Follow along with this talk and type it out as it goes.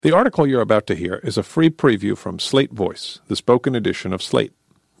The article you're about to hear is a free preview from Slate Voice, the spoken edition of Slate.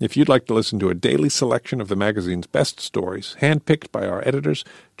 If you'd like to listen to a daily selection of the magazine's best stories, handpicked by our editors,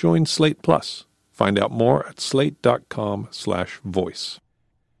 join Slate Plus. Find out more at slate.com/voice.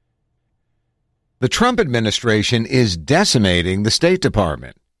 The Trump administration is decimating the State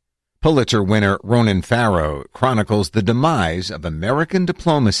Department. Pulitzer winner Ronan Farrow chronicles the demise of American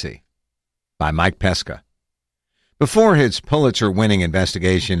diplomacy. By Mike Pesca. Before his Pulitzer-winning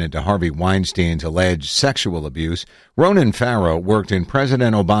investigation into Harvey Weinstein's alleged sexual abuse, Ronan Farrow worked in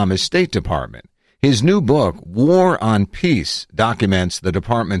President Obama's State Department. His new book, War on Peace, documents the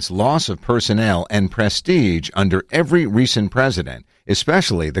department's loss of personnel and prestige under every recent president,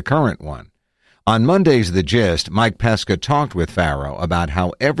 especially the current one. On Monday's The Gist, Mike Pesca talked with Farrow about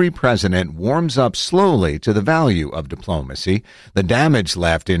how every president warms up slowly to the value of diplomacy, the damage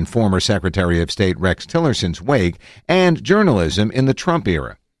left in former Secretary of State Rex Tillerson's wake, and journalism in the Trump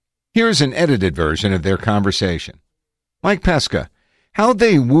era. Here's an edited version of their conversation. Mike Pesca, how'd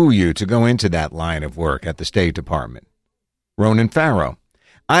they woo you to go into that line of work at the State Department? Ronan Farrow,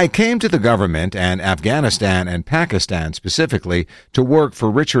 I came to the government and Afghanistan and Pakistan specifically to work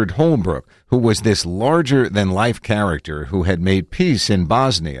for Richard Holbrooke, who was this larger-than-life character who had made peace in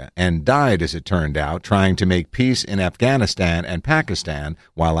Bosnia and died, as it turned out, trying to make peace in Afghanistan and Pakistan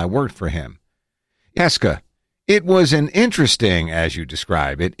while I worked for him. Pesca, it was an interesting, as you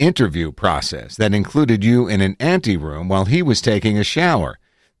describe it, interview process that included you in an anteroom while he was taking a shower.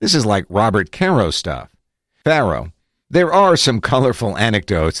 This is like Robert Caro stuff. Farrow, there are some colorful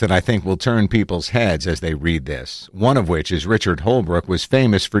anecdotes that I think will turn people's heads as they read this, one of which is Richard Holbrooke was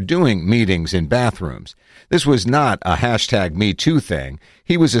famous for doing meetings in bathrooms. This was not a #MeToo thing.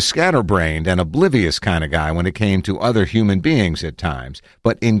 He was a scatterbrained and oblivious kind of guy when it came to other human beings at times,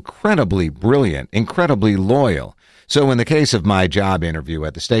 but incredibly brilliant, incredibly loyal. So in the case of my job interview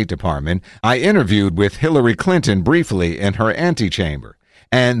at the State Department, I interviewed with Hillary Clinton briefly in her antechamber.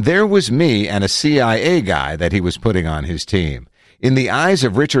 And there was me and a CIA guy that he was putting on his team. In the eyes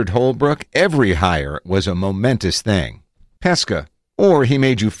of Richard Holbrooke, every hire was a momentous thing. Pesca, or he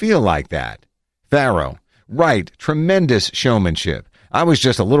made you feel like that. Farrow, right, tremendous showmanship. I was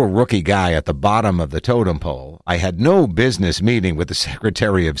just a little rookie guy at the bottom of the totem pole. I had no business meeting with the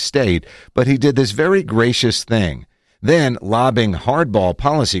Secretary of State, but he did this very gracious thing. Then, lobbing hardball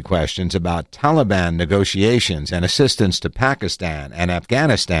policy questions about Taliban negotiations and assistance to Pakistan and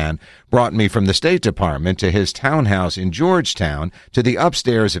Afghanistan brought me from the State Department to his townhouse in Georgetown to the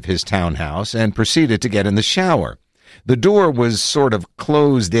upstairs of his townhouse and proceeded to get in the shower. The door was sort of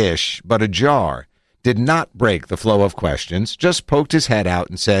closed-ish, but ajar. Did not break the flow of questions, just poked his head out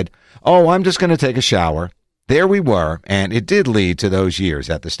and said, "Oh, I'm just going to take a shower." There we were, and it did lead to those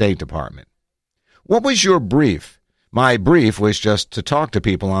years at the State Department. What was your brief? My brief was just to talk to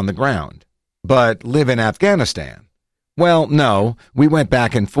people on the ground. But live in Afghanistan? Well, no, we went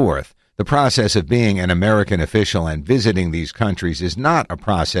back and forth. The process of being an American official and visiting these countries is not a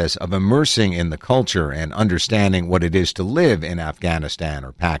process of immersing in the culture and understanding what it is to live in Afghanistan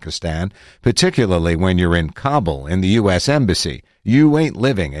or Pakistan, particularly when you're in Kabul in the U.S. Embassy. You ain't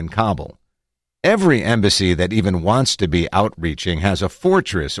living in Kabul. Every embassy that even wants to be outreaching has a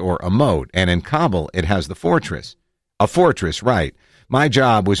fortress or a moat, and in Kabul it has the fortress. A fortress, right. My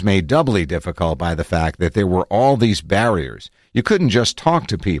job was made doubly difficult by the fact that there were all these barriers. You couldn't just talk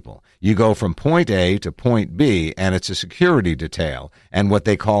to people. You go from point A to point B, and it's a security detail, and what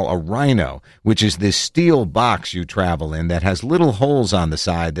they call a rhino, which is this steel box you travel in that has little holes on the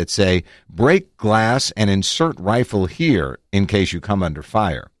side that say, break glass and insert rifle here in case you come under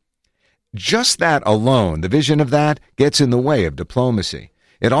fire. Just that alone, the vision of that, gets in the way of diplomacy.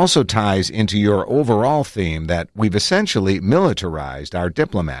 It also ties into your overall theme that we've essentially militarized our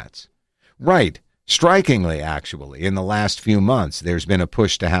diplomats. Right. Strikingly, actually, in the last few months, there's been a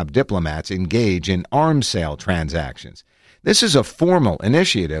push to have diplomats engage in arms sale transactions. This is a formal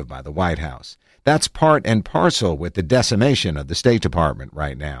initiative by the White House. That's part and parcel with the decimation of the State Department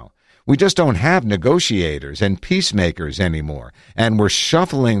right now. We just don't have negotiators and peacemakers anymore, and we're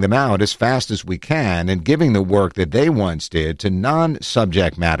shuffling them out as fast as we can and giving the work that they once did to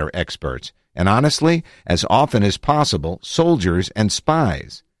non-subject matter experts, and honestly, as often as possible, soldiers and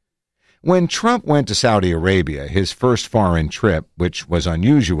spies. When Trump went to Saudi Arabia, his first foreign trip, which was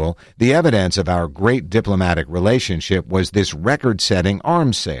unusual, the evidence of our great diplomatic relationship was this record-setting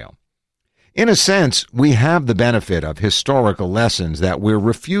arms sale. In a sense, we have the benefit of historical lessons that we're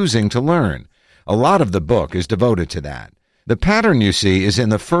refusing to learn. A lot of the book is devoted to that. The pattern you see is in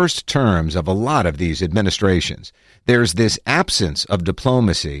the first terms of a lot of these administrations. There's this absence of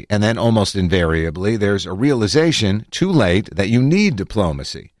diplomacy, and then almost invariably there's a realization, too late, that you need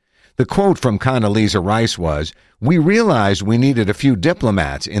diplomacy. The quote from Condoleezza Rice was, "We realized we needed a few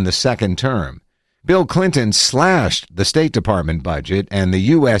diplomats in the second term." Bill Clinton slashed the State Department budget and the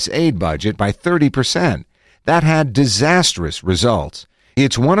U.S. aid budget by 30%. That had disastrous results.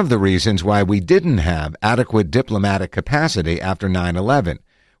 It's one of the reasons why we didn't have adequate diplomatic capacity after 9/11.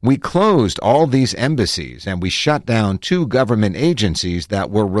 We closed all these embassies and we shut down 2 government agencies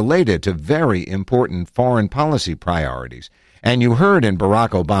that were related to very important foreign policy priorities. And you heard in Barack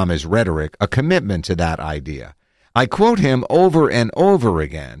Obama's rhetoric a commitment to that idea. I quote him over and over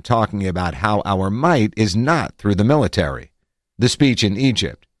again, talking about how our might is not through the military. The speech in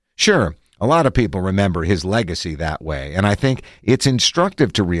Egypt. Sure, a lot of people remember his legacy that way, and I think it's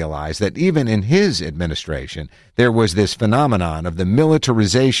instructive to realize that even in his administration, there was this phenomenon of the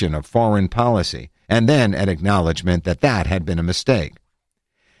militarization of foreign policy, and then an acknowledgement that that had been a mistake.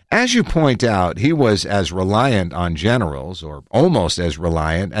 As you point out, he was as reliant on generals, or almost as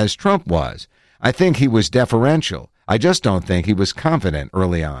reliant as Trump was. I think he was deferential. I just don't think he was confident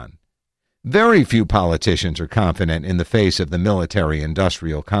early on. Very few politicians are confident in the face of the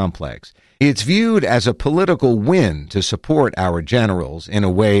military-industrial complex. It's viewed as a political win to support our generals in a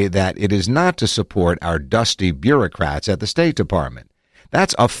way that it is not to support our dusty bureaucrats at the State Department.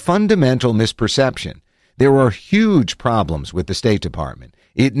 That's a fundamental misperception. There are huge problems with the State Department.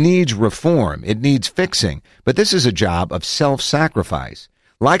 It needs reform. It needs fixing. But this is a job of self-sacrifice.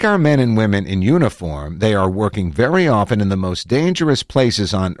 Like our men and women in uniform, they are working very often in the most dangerous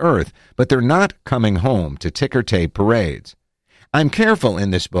places on earth, but they're not coming home to ticker tape parades. I'm careful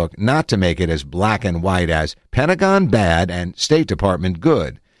in this book not to make it as black and white as Pentagon bad and State Department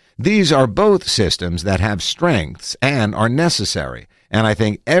good. These are both systems that have strengths and are necessary, and I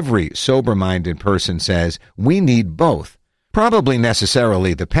think every sober-minded person says we need both. Probably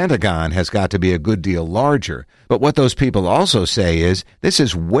necessarily the Pentagon has got to be a good deal larger, but what those people also say is this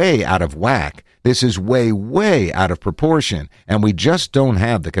is way out of whack, this is way out of proportion, and we just don't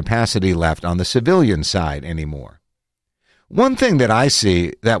have the capacity left on the civilian side anymore. One thing that I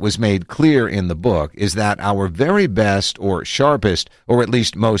see that was made clear in the book is that our very best or sharpest, or at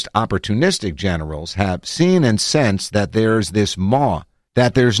least most opportunistic generals have seen and sensed that there's this maw,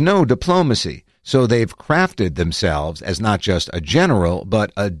 that there's no diplomacy. So they've crafted themselves as not just a general,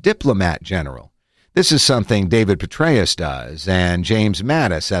 but a diplomat general. This is something David Petraeus does, and James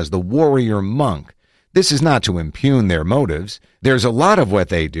Mattis as the warrior monk. This is not to impugn their motives. There's a lot of what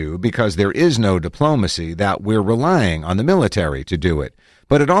they do because there is no diplomacy that we're relying on the military to do it.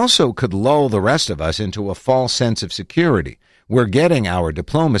 But it also could lull the rest of us into a false sense of security. We're getting our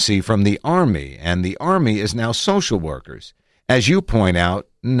diplomacy from the Army, and the Army is now social workers. As you point out,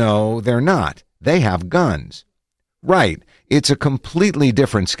 no, they're not. They have guns. Right, it's a completely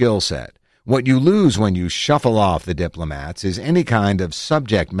different skill set. What you lose when you shuffle off the diplomats is any kind of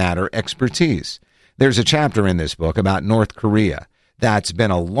subject matter expertise. There's a chapter in this book about North Korea. That's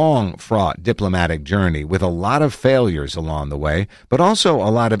been a long, fraught diplomatic journey with a lot of failures along the way, but also a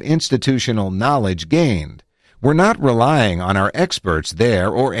lot of institutional knowledge gained. We're not relying on our experts there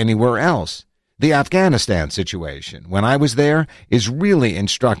or anywhere else. The Afghanistan situation, when I was there, is really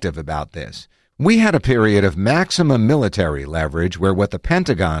instructive about this. We had a period of maximum military leverage where what the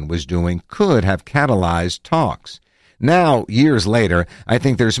Pentagon was doing could have catalyzed talks. Now, years later, I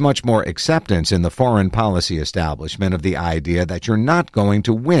think there's much more acceptance in the foreign policy establishment of the idea that you're not going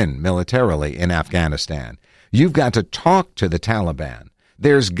to win militarily in Afghanistan. You've got to talk to the Taliban.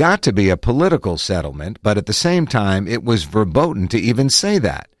 There's got to be a political settlement, but at the same time, it was verboten to even say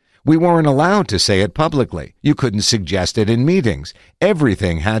that. We weren't allowed to say it publicly. You couldn't suggest it in meetings.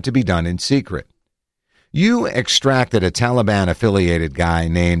 Everything had to be done in secret. You extracted a Taliban-affiliated guy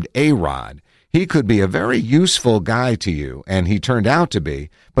named A-Rod. He could be a very useful guy to you, and he turned out to be,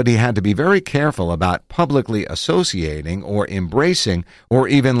 but he had to be very careful about publicly associating or embracing or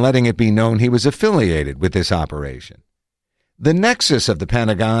even letting it be known he was affiliated with this operation. The nexus of the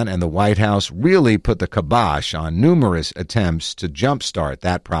Pentagon and the White House really put the kibosh on numerous attempts to jumpstart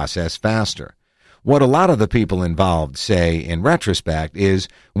that process faster. What a lot of the people involved say in retrospect is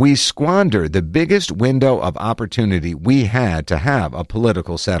we squandered the biggest window of opportunity we had to have a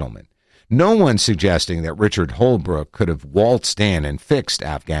political settlement. No one's suggesting that Richard Holbrooke could have waltzed in and fixed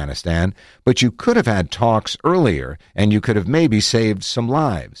Afghanistan, but you could have had talks earlier and you could have maybe saved some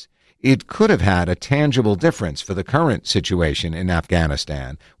lives. It could have had a tangible difference for the current situation in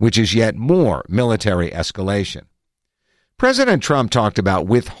Afghanistan, which is yet more military escalation. President Trump talked about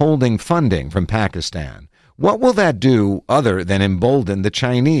withholding funding from Pakistan. What will that do other than embolden the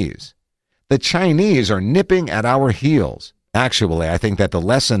Chinese? The Chinese are nipping at our heels. Actually, I think that the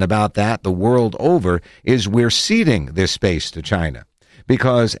lesson about that the world over is we're ceding this space to China.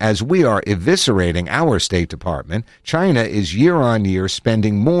 Because as we are eviscerating our State Department, China is year on year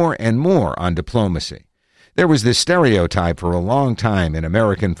spending more and more on diplomacy. There was this stereotype for a long time in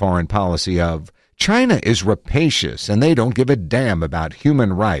American foreign policy of China is rapacious and they don't give a damn about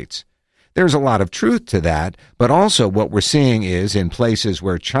human rights. There's a lot of truth to that, but also what we're seeing is in places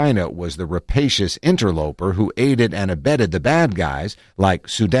where China was the rapacious interloper who aided and abetted the bad guys, like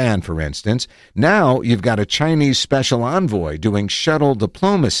Sudan, for instance, now you've got a Chinese special envoy doing shuttle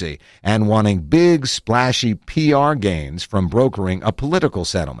diplomacy and wanting big, splashy PR gains from brokering a political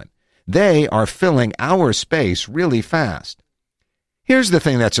settlement. They are filling our space really fast. Here's the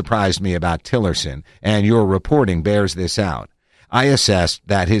thing that surprised me about Tillerson, and your reporting bears this out. I assessed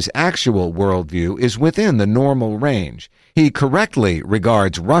that his actual worldview is within the normal range. He correctly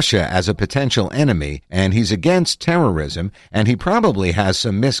regards Russia as a potential enemy, and he's against terrorism, and he probably has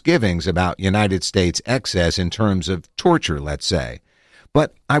some misgivings about United States excess in terms of torture, let's say.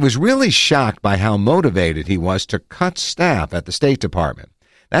 But I was really shocked by how motivated he was to cut staff at the State Department.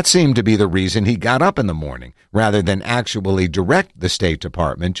 That seemed to be the reason he got up in the morning, rather than actually direct the State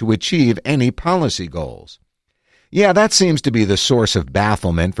Department to achieve any policy goals. Yeah, that seems to be the source of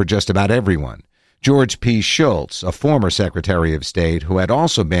bafflement for just about everyone. George P. Shultz, a former Secretary of State who had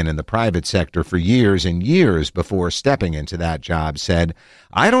also been in the private sector for years and years before stepping into that job, said,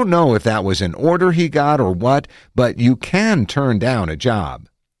 I don't know if that was an order he got or what, but you can turn down a job.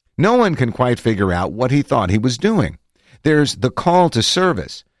 No one can quite figure out what he thought he was doing. There's the call to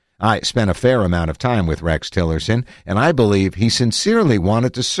service. I spent a fair amount of time with Rex Tillerson, and I believe he sincerely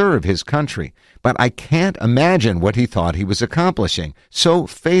wanted to serve his country, but I can't imagine what he thought he was accomplishing, so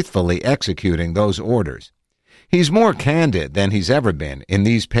faithfully executing those orders. He's more candid than he's ever been in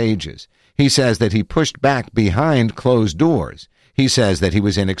these pages. He says that he pushed back behind closed doors. He says that he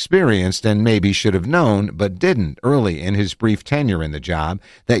was inexperienced and maybe should have known, but didn't early in his brief tenure in the job,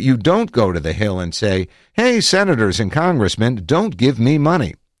 that you don't go to the Hill and say, hey, senators and congressmen, don't give me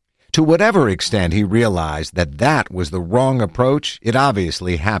money. To whatever extent he realized that that was the wrong approach, it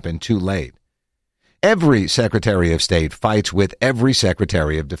obviously happened too late. Every Secretary of State fights with every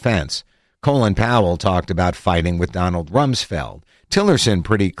Secretary of Defense. Colin Powell talked about fighting with Donald Rumsfeld. Tillerson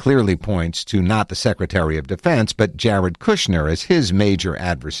pretty clearly points to not the Secretary of Defense, but Jared Kushner as his major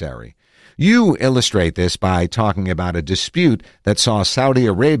adversary. You illustrate this by talking about a dispute that saw Saudi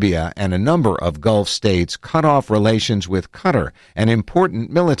Arabia and a number of Gulf states cut off relations with Qatar, an important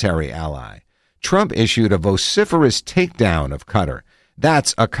military ally. Trump issued a vociferous takedown of Qatar.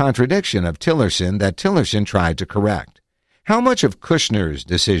 That's a contradiction of Tillerson that Tillerson tried to correct. How much of Kushner's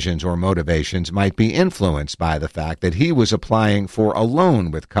decisions or motivations might be influenced by the fact that he was applying for a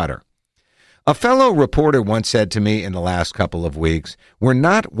loan with Qatar? A fellow reporter once said to me in the last couple of weeks, we're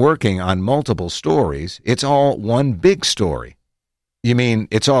not working on multiple stories, it's all one big story. You mean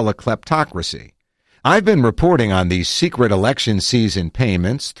it's all a kleptocracy? I've been reporting on these secret election season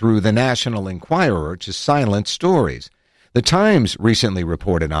payments through the National Enquirer to silence stories. The Times recently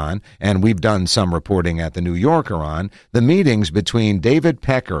reported on, and we've done some reporting at the New Yorker on, the meetings between David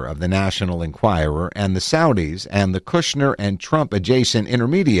Pecker of the National Enquirer and the Saudis and the Kushner and Trump-adjacent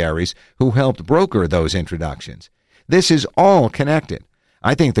intermediaries who helped broker those introductions. This is all connected.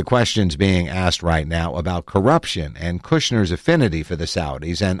 I think the questions being asked right now about corruption and Kushner's affinity for the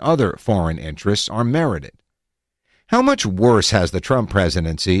Saudis and other foreign interests are merited. How much worse has the Trump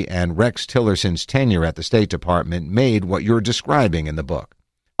presidency and Rex Tillerson's tenure at the State Department made what you're describing in the book?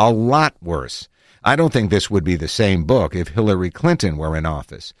 A lot worse. I don't think this would be the same book if Hillary Clinton were in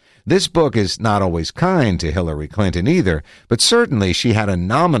office. This book is not always kind to Hillary Clinton either, but certainly she had a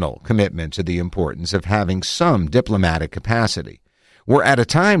nominal commitment to the importance of having some diplomatic capacity. We're at a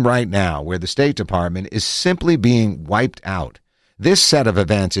time right now where the State Department is simply being wiped out. This set of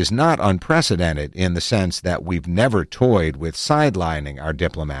events is not unprecedented in the sense that we've never toyed with sidelining our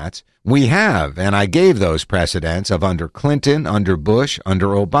diplomats. We have, and I gave those precedents of under Clinton, under Bush, under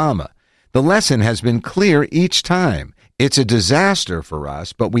Obama. The lesson has been clear each time. It's a disaster for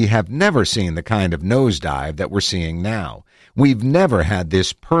us, but we have never seen the kind of nosedive that we're seeing now. We've never had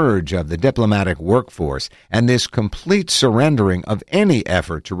this purge of the diplomatic workforce and this complete surrendering of any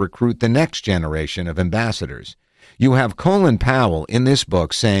effort to recruit the next generation of ambassadors. You have Colin Powell in this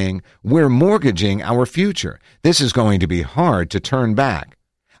book saying, we're mortgaging our future. This is going to be hard to turn back.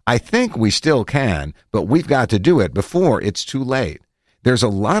 I think we still can, but we've got to do it before it's too late. There's a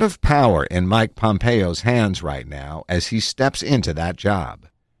lot of power in Mike Pompeo's hands right now as he steps into that job.